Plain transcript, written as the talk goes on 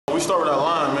we start with our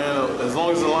line, man. As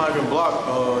long as the line can block,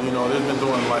 you know, they've been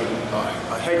doing like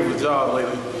a heck of a job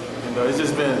lately. And it's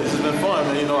just been fun,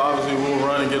 man. You know, obviously we'll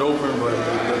run and get open, but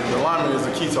the lineman is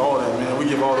the key to all that, man. We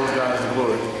give all those guys the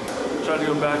glory. Tried to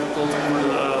go back full time with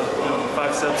the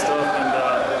 5-step stuff, and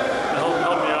it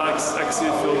helped me out. I can see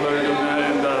it feel better doing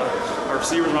that, and our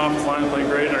receivers and offensive line play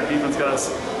great, and our defense got us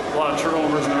a lot of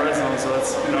turnovers in the red zone, so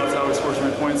that's, you know, that's how we score so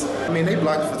many points. I mean, they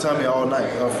blocked for Tommy all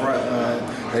night up front.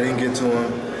 They didn't get to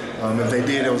him. If they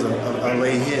did, it was a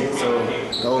late hit. So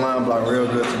the O-line blocked real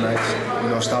good tonight. You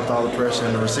know, stopped all the pressure,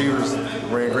 and the receivers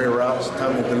ran great routes.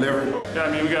 Tommy delivered. Yeah,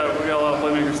 I mean, we got a lot of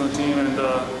playmakers on the team, and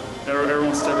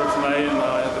everyone stepped up tonight, and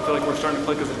I feel like we're starting to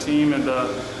click as a team, and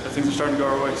things are starting to go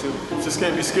our way too. Just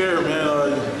can't be scared, man.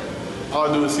 All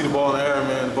I do is see the ball in the air,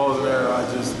 man. The ball's in the air. I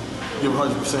just give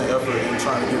 100% effort in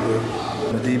trying to get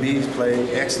there. The DBs played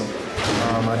excellent.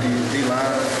 My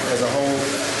D-line as a whole,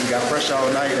 we got pressure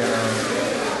all night,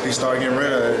 and he started getting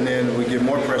rid of it, and then we get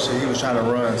more pressure. He was trying to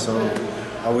run, so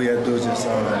all we had to do is just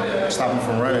stop him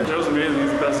from running. Joe's amazing.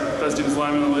 He's the best defensive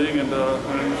lineman in the league, and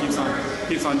he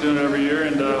keeps on doing it every year.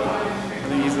 And I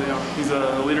think he's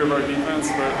a leader of our defense.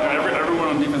 But everyone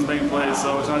on defense making plays,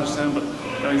 so it's not just him. But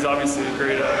you know, he's obviously a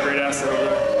great asset over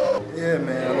there. Yeah,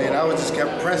 man. I mean, I just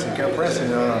kept pressing.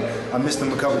 I missed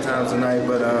him a couple times tonight,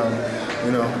 but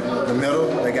you know, the middle,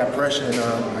 they got pressure, and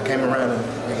I came around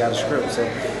and got a script. So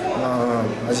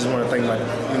I just want to thank my,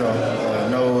 you know,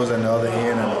 nose and the other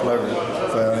end and the plugger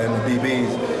and the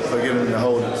DBs for giving them the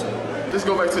holding. So. Just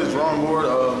go back to the drawing board,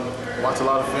 watch a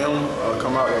lot of film,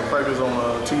 come out and practice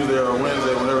on Tuesday or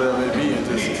Wednesday, whenever that may be, and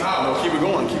just, you know, keep it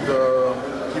going, keep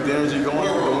the energy going,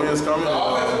 the win's coming,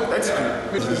 and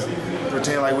execute. Just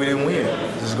pretend like we didn't win.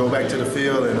 Just go back to the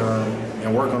field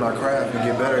and work on our craft and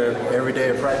get better every day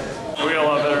of practice. We got a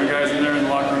lot of veteran guys in there in the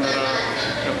locker room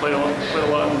that played a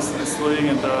lot in this league,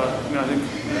 and you know, I think